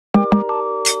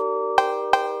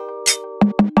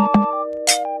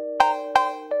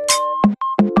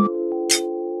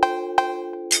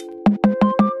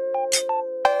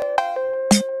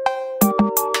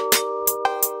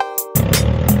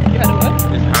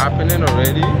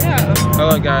already? Yeah.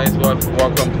 Hello guys,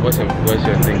 welcome to what's your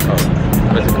thing called?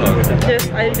 What's it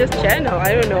called? Just channel,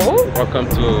 I don't know. Welcome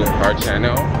to our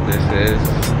channel. This is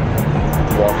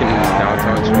walking in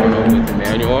downtown Toronto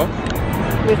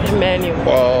with Emmanuel.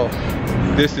 Well,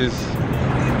 this is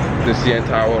the CN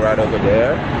Tower right over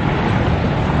there.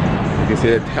 You can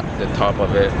see the top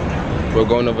of it. We're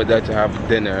going over there to have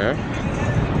dinner.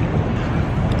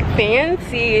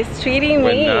 Fancy, it's treating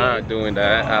me. We're not doing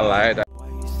that. I lied.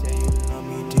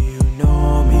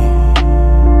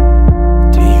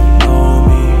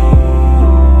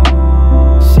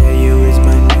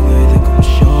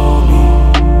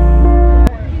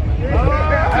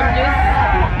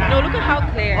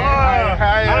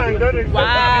 Wow,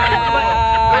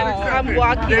 I'm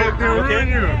walking.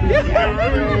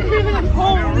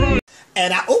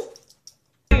 And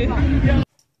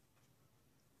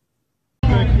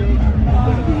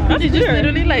You just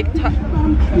literally like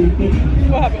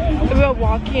what happened? We were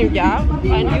walking, yeah,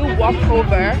 and you walked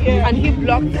over and he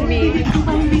blocked me.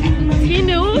 He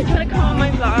knew he was gonna come on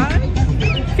my vlog.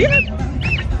 See that?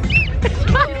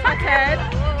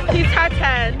 He's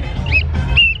tatted.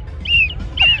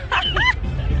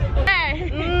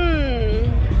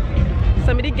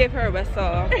 Somebody gave her a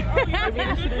whistle. Maybe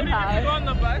they shouldn't have. On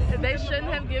the bus? They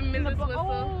shouldn't have given me this whistle.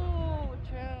 Oh,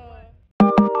 true.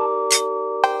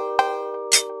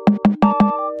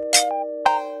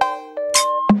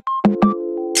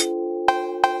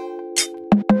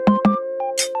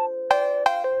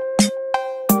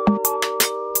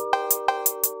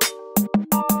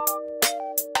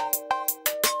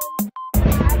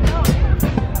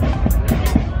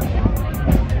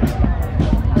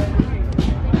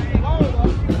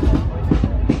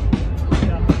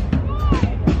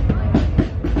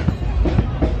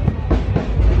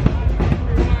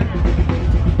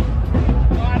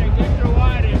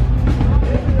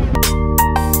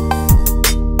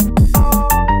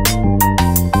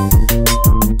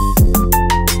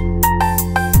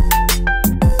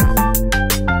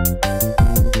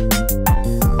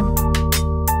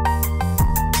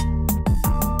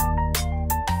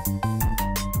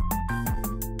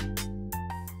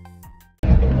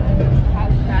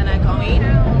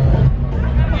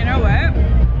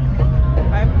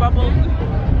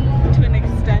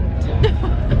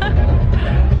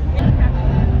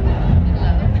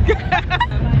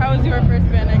 How was your first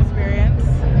band experience?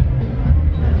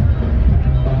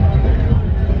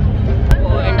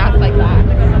 Oh, and that's like that.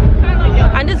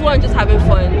 And this one just having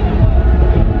fun.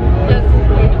 Just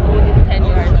 10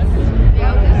 yards.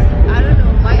 I don't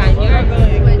know. My 10 yards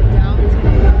went down.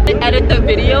 I edit the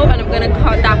video and I'm gonna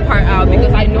cut that part out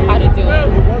because I know how to do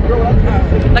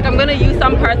it. Like I'm gonna use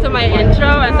some parts of my intro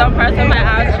and some parts of my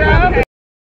outro.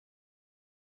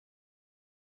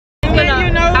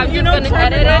 I'm just gonna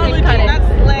edit it and cut it. That's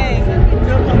slang.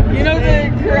 You know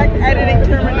the correct editing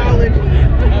terminology.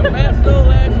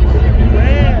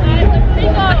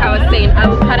 Like I was saying, I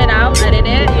will cut it out, edit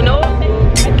it, you know?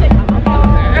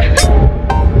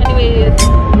 Anyways.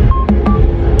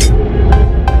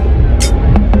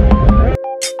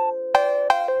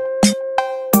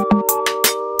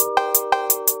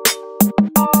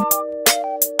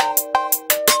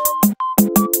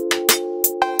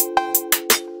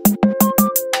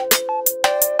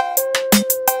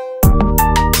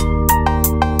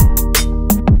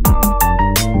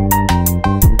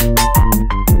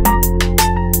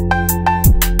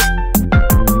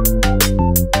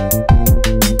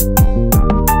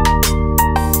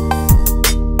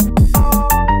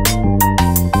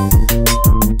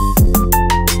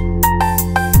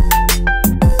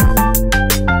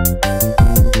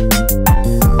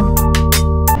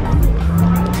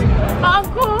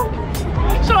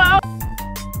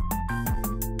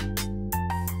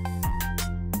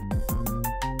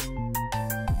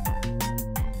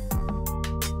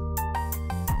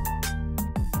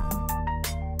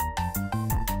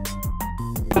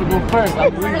 Go first. I'm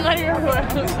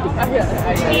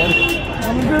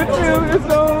good too.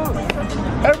 So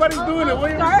everybody's doing it.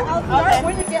 I'll start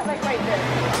when you get like right there.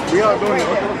 We are doing it.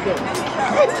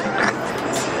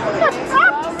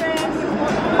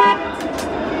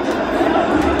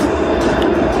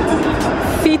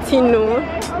 Fitino.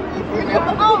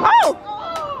 Oh!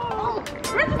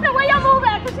 Register, where y'all move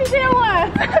at? Cause she did one.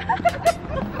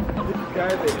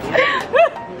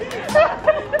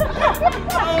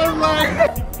 Oh my!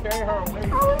 Carry her away.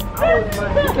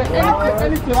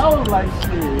 Anything, I was like,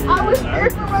 shit. I was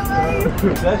scared for my life.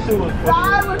 That shit was funny. I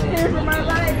was scared for my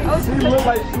life. She looked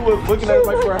like she was looking at us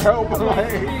like for help.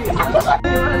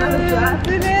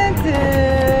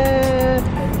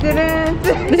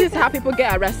 This is how people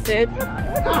get arrested.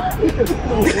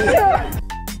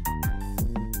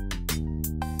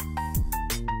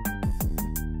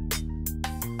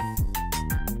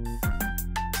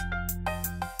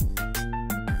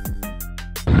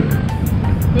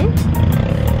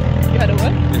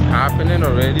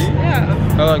 starting already? Yeah.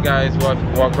 Hello guys,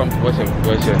 welcome to what's your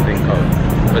thing called?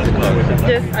 What's it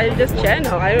called? Just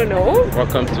channel, I don't know.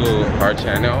 Welcome to our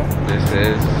channel. This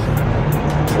is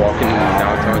walking in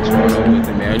downtown Toronto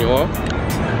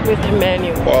with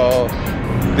Emmanuel. Well,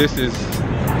 this is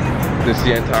the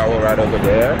CN Tower right over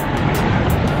there.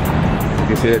 You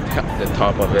can see the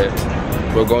top of it.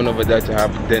 We're going over there to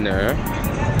have dinner.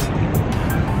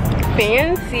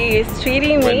 Fancy, it's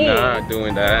treating me. We're not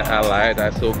doing that. I lied.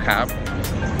 That's so cap.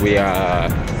 We are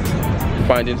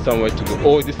finding somewhere to go.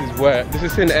 Oh, this is where? This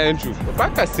is St. Andrew.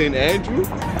 Back at St. Andrew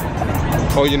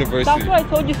or University? That's why I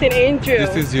told you St. Andrew.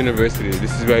 This is University.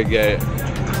 This is where I get it.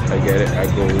 I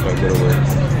go to work.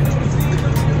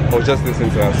 I was just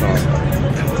listening to that song.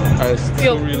 I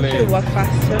still should walk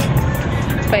faster.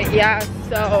 But yeah,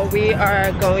 so we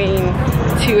are going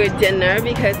to a dinner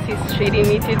because he's treating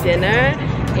me to dinner.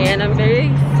 And I'm very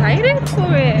excited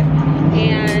for it.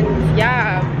 And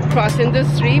yeah, crossing the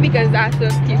street because that's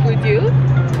what people do.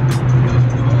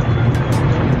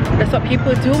 That's what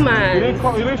people do, man. He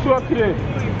didn't show up today.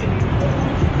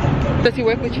 Does he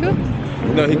work with you?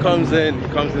 No, he comes in to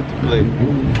play.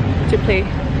 To play?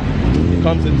 He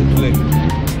comes in to play.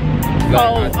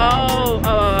 Like,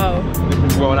 this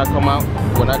is where when I come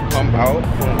out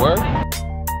from work.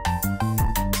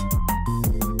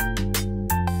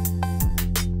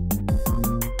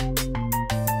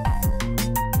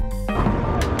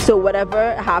 So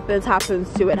whatever happens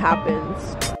to it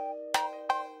happens.